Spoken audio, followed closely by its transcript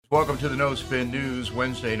Welcome to the No Spin News,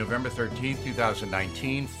 Wednesday, November 13th,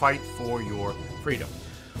 2019. Fight for your freedom.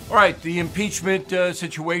 All right, the impeachment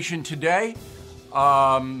situation today,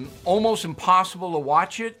 almost impossible to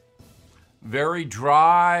watch it. Very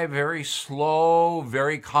dry, very slow,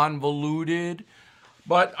 very convoluted.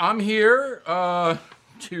 But I'm here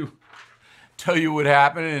to tell you what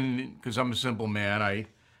happened, and because I'm a simple man, I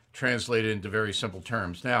translate it into very simple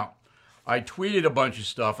terms. Now, I tweeted a bunch of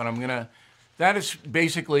stuff, and that is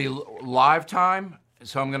basically live time,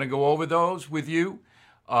 so I'm going to go over those with you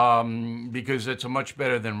because it's much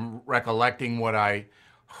better than recollecting what I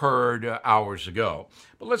heard hours ago.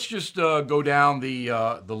 But let's just go down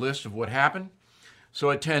the list of what happened.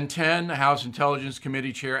 So at 10:10, House Intelligence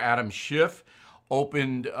Committee Chair Adam Schiff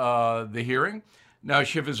opened the hearing. Now,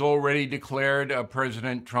 Schiff has already declared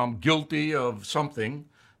President Trump guilty of something,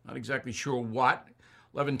 not exactly sure what.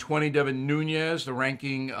 11:20, Devin Nunes, the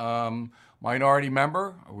ranking minority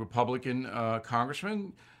member, a Republican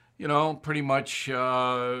congressman, pretty much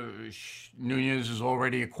Nunes has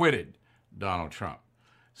already acquitted Donald Trump.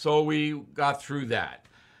 So we got through that.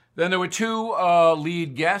 Then there were two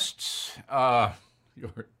lead guests. I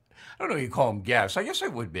don't know if you call them guests. I guess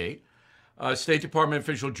it would be. State Department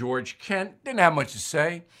official George Kent didn't have much to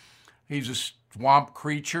say. He's a swamp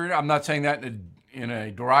creature. I'm not saying that in a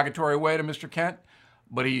derogatory way to Mr. Kent,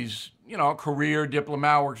 but he's, a career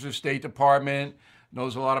diplomat, works at the State Department,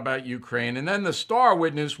 knows a lot about Ukraine. And then the star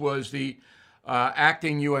witness was the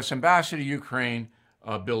acting U.S. ambassador to Ukraine,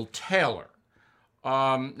 Bill Taylor.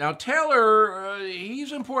 Now, Taylor,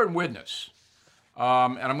 he's an important witness.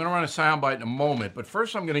 And I'm going to run a soundbite in a moment. But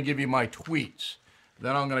first, I'm going to give you my tweets.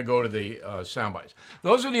 Then I'm going to go to the soundbites.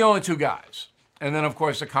 Those are the only two guys. And then, of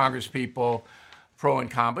course, the Congress people, pro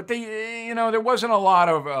and con. But, there wasn't a lot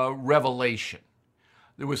of revelation.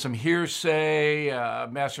 There was some hearsay.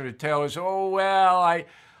 Ambassador Taylor said, I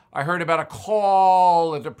heard about a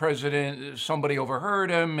call that the president, somebody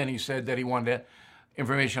overheard him, and he said that he wanted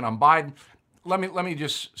information on Biden. Let me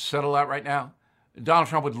just settle that right now. Donald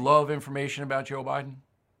Trump would love information about Joe Biden,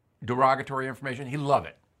 derogatory information. He'd love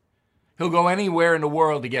it. He'll go anywhere in the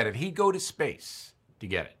world to get it. He'd go to space to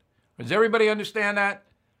get it. Does everybody understand that?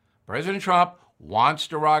 President Trump wants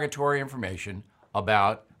derogatory information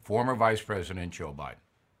about former Vice President Joe Biden.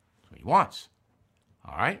 That's what he wants.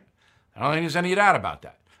 All right? I don't think there's any doubt about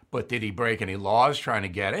that. But did he break any laws trying to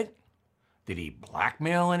get it? Did he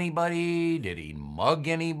blackmail anybody? Did he mug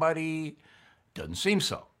anybody? Doesn't seem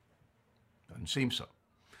so. Doesn't seem so.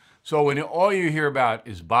 So when all you hear about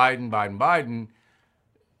is Biden, Biden, Biden,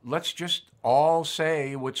 let's just all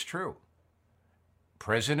say what's true.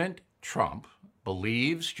 President Trump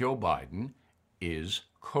believes Joe Biden is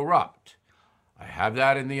corrupt. I have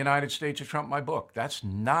that in the United States of Trump, my book. That's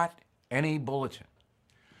not any bulletin.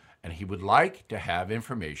 And he would like to have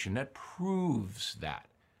information that proves that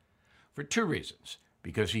for two reasons.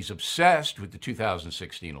 Because he's obsessed with the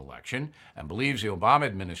 2016 election and believes the Obama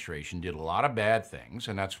administration did a lot of bad things,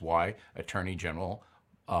 and that's why Attorney General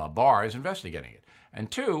Barr is investigating it. And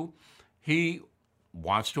two, he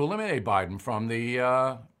wants to eliminate Biden from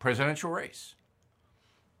the presidential race.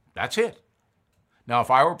 That's it. Now,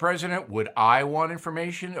 if I were president, would I want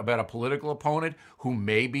information about a political opponent who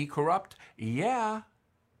may be corrupt? Yeah,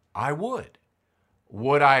 I would.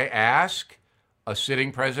 Would I ask a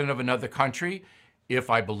sitting president of another country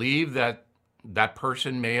if I believe that that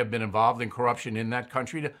person may have been involved in corruption in that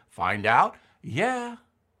country to find out? Yeah,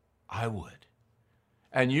 I would.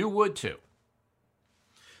 And you would too.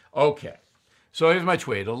 Okay, so here's my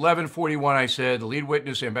tweet. At 11:41, I said, the lead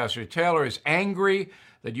witness, Ambassador Taylor, is angry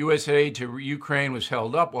that U.S. aid to Ukraine was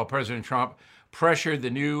held up while President Trump pressured the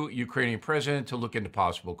new Ukrainian president to look into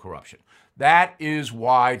possible corruption. That is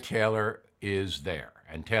why Taylor is there.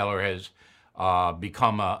 And Taylor has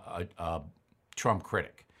become a Trump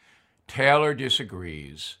critic. Taylor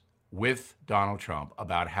disagrees with Donald Trump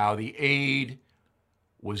about how the aid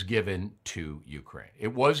was given to Ukraine.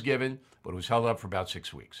 It was given, but it was held up for about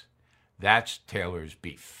 6 weeks. That's Taylor's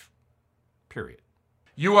beef, period.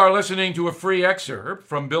 You are listening to a free excerpt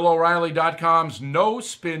from BillO'Reilly.com's No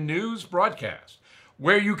Spin News broadcast,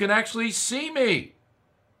 where you can actually see me.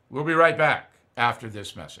 We'll be right back after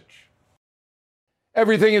this message.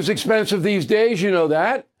 Everything is expensive these days, you know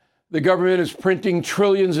that. The government is printing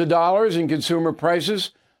trillions of dollars and consumer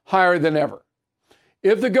prices higher than ever.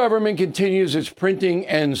 If the government continues its printing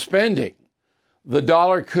and spending, the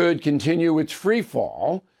dollar could continue its free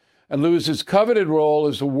fall and lose its coveted role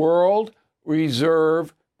as the world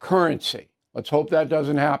reserve currency. Let's hope that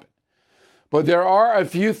doesn't happen. But there are a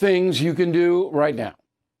few things you can do right now.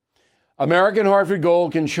 American Hartford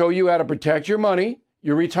Gold can show you how to protect your money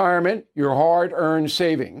your retirement, your hard-earned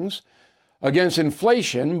savings against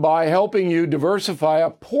inflation by helping you diversify a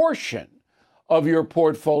portion of your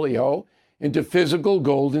portfolio into physical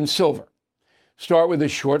gold and silver. Start with a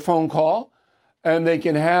short phone call, and they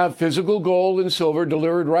can have physical gold and silver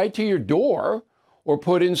delivered right to your door or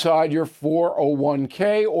put inside your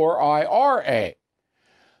 401k or IRA.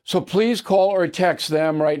 So please call or text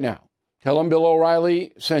them right now. Tell them Bill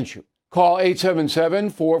O'Reilly sent you. Call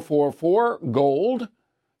 877-444-GOLD,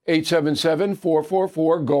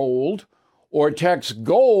 877-444-GOLD, or text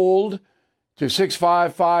GOLD to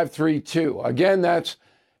 65532. Again, that's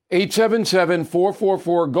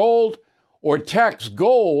 877-444-GOLD, or text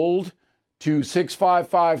GOLD to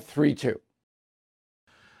 65532.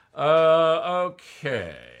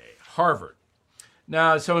 Okay. Harvard.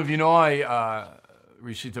 Now, some of you know I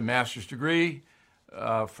received a master's degree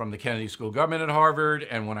from the Kennedy School of Government at Harvard,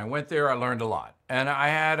 and when I went there, I learned a lot, and I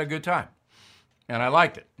had a good time, and I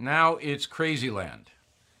liked it. Now it's crazy land.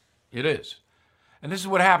 It is. And this is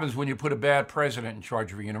what happens when you put a bad president in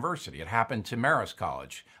charge of a university. It happened to Marist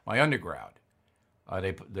College, my undergrad.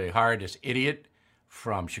 They hired this idiot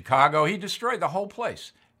from Chicago. He destroyed the whole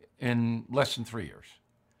place in less than 3 years.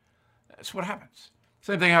 That's what happens.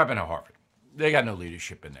 Same thing happened at Harvard. They got no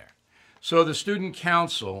leadership in there. So the student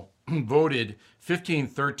council voted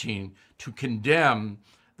 15-13 to condemn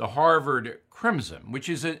the Harvard Crimson, which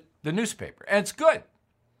is the newspaper. And it's good.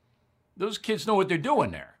 Those kids know what they're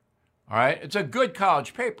doing there. All right? It's a good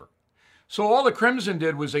college paper. So all the Crimson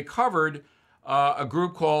did was they covered a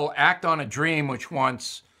group called Act on a Dream, which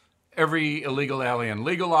wants every illegal alien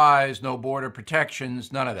legalized, no border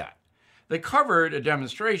protections, none of that. They covered a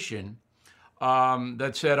demonstration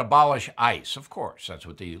that said abolish ICE. Of course, that's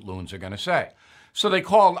what the loons are going to say. So they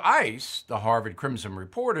called ICE, the Harvard Crimson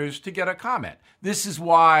reporters, to get a comment. This is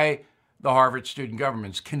why the Harvard student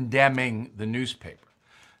government's condemning the newspaper.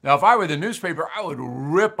 Now, if I were the newspaper, I would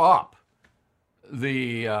rip up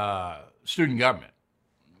the student government.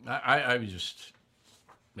 I would just,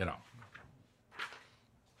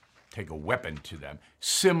 take a weapon to them,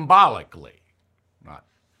 symbolically, not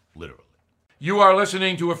literally. You are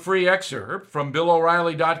listening to a free excerpt from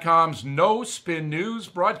BillO'Reilly.com's No Spin News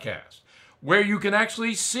broadcast, where you can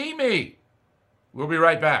actually see me. We'll be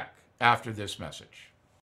right back after this message.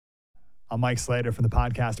 I'm Mike Slater from the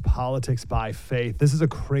podcast Politics by Faith. This is a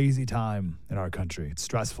crazy time in our country. It's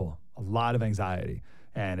stressful, a lot of anxiety,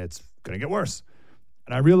 and it's going to get worse.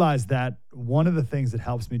 And I realized that one of the things that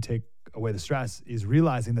helps me take away the stress is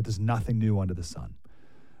realizing that there's nothing new under the sun.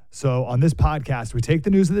 So on this podcast, we take the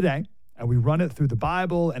news of the day and we run it through the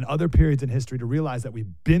Bible and other periods in history to realize that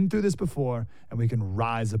we've been through this before and we can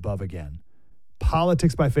rise above again.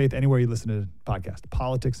 Politics by Faith, anywhere you listen to the podcast.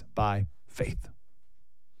 Politics by Faith.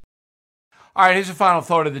 All right, here's the final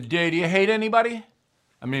thought of the day. Do you hate anybody?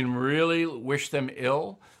 I mean, really wish them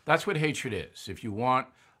ill? That's what hatred is. If you want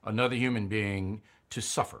another human being to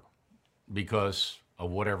suffer because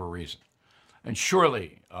of whatever reason. And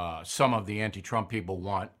surely some of the anti-Trump people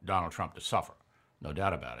want Donald Trump to suffer. No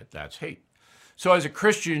doubt about it. That's hate. So as a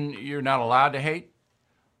Christian, you're not allowed to hate.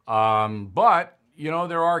 But,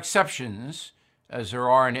 there are exceptions, as there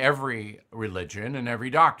are in every religion and every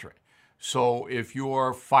doctrine. So if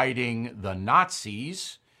you're fighting the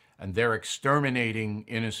Nazis and they're exterminating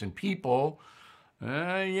innocent people, you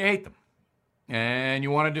hate them. And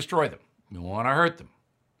you want to destroy them. You want to hurt them.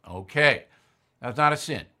 Okay, that's not a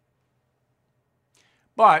sin.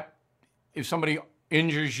 But if somebody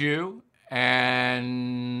injures you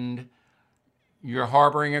and you're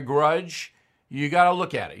harboring a grudge, you got to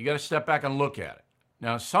look at it. You got to step back and look at it.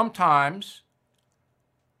 Now, sometimes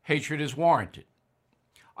hatred is warranted.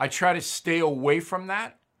 I try to stay away from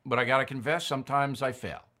that, but I got to confess, sometimes I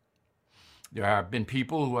fail. There have been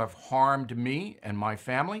people who have harmed me and my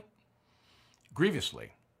family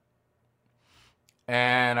grievously.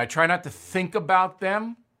 And I try not to think about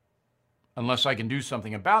them unless I can do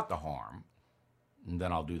something about the harm, and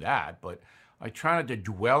then I'll do that. But I try not to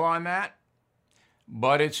dwell on that,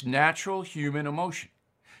 but it's natural human emotion.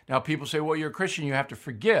 Now, people say, well, you're a Christian, you have to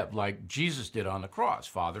forgive, like Jesus did on the cross.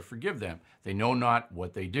 Father, forgive them. They know not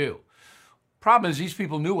what they do. Problem is, these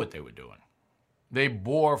people knew what they were doing. They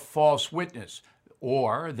bore false witness,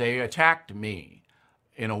 or they attacked me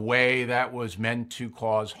in a way that was meant to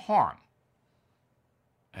cause harm.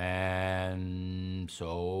 And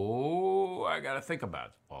so I got to think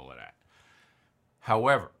about all of that.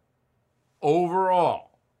 However,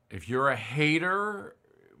 overall, if you're a hater,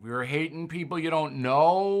 if you're hating people you don't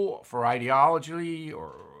know for ideology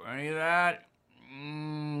or any of that,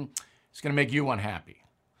 it's going to make you unhappy.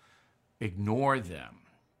 Ignore them.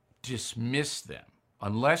 Dismiss them.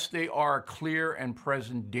 unless they are a clear and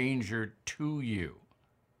present danger to you.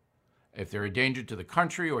 If they're a danger to the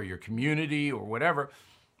country or your community or whatever,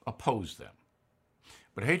 oppose them.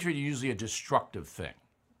 But hatred is usually a destructive thing.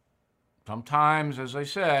 Sometimes, as I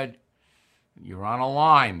said, you're on a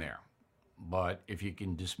line there. But if you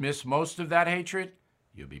can dismiss most of that hatred,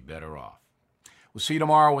 you'll be better off. We'll see you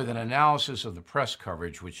tomorrow with an analysis of the press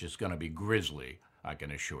coverage, which is going to be grisly, I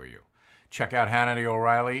can assure you. Check out Hannity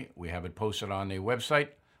O'Reilly. We have it posted on the website,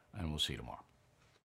 and we'll see you tomorrow.